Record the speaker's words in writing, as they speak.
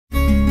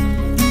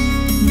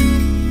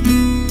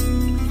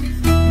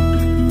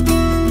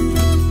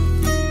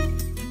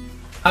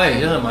Hej, jeg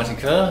hedder Martin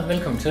Quade.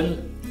 Velkommen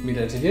til mit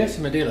atelier,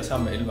 som jeg deler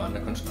sammen med 11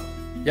 andre kunstnere.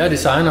 Jeg er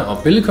designer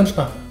og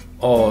billedkunstner,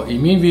 og i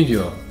mine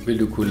videoer vil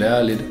du kunne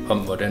lære lidt om,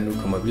 hvordan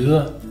du kommer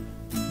videre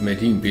med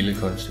din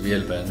billedkunst ved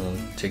hjælp af nogle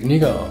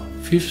teknikker og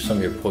fif,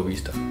 som jeg prøver at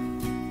vise dig.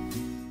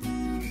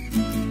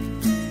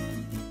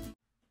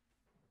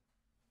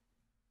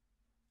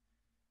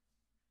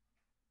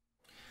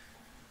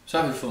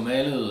 Så har vi fået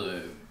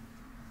malet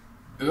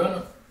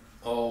ørerne,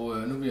 og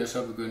nu vil jeg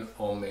så begynde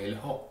at male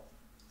hår.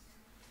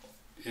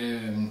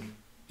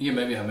 I og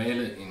med at vi har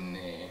malet en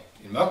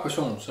mørk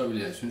version, så vil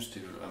jeg synes,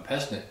 det ville være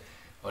passende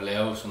at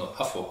lave sådan noget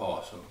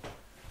afrohår,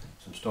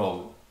 som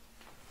står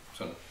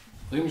sådan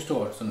rimelig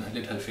stort, sådan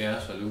lidt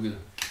 70'er looket.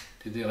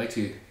 Det er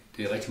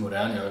rigtig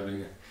moderne i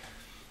øjeblikket.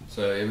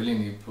 Så jeg vil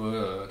egentlig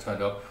prøve at tage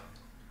det op,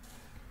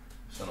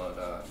 sådan noget,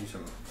 der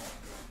ligesom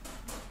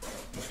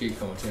måske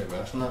kommer til at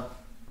være sådan her.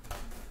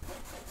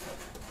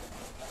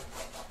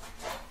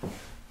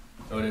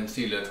 Og den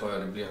stil der tror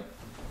jeg det bliver.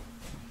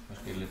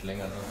 Måske lidt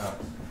længere end her.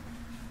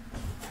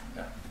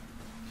 Ja.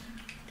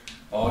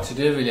 Og til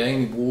det vil jeg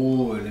egentlig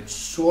bruge lidt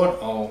sort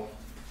og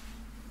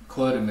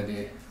krydre det med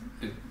det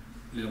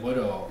lidt rødt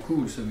og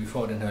gult, så vi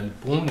får den her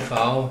lidt brune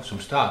farve som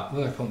start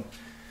udgangspunkt.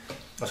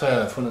 Og så har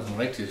jeg fundet en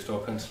rigtig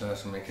stor pensel her,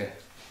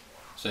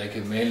 så jeg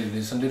kan male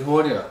det sådan lidt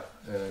hurtigere.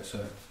 Så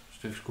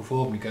det skulle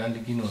forhåbentlig gerne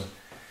lige give noget.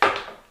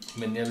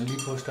 Men jeg vil lige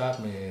prøve at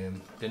starte med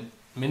den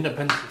mindre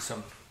pensel,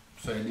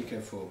 så jeg lige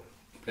kan få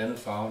blandet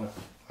farverne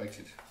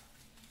rigtigt.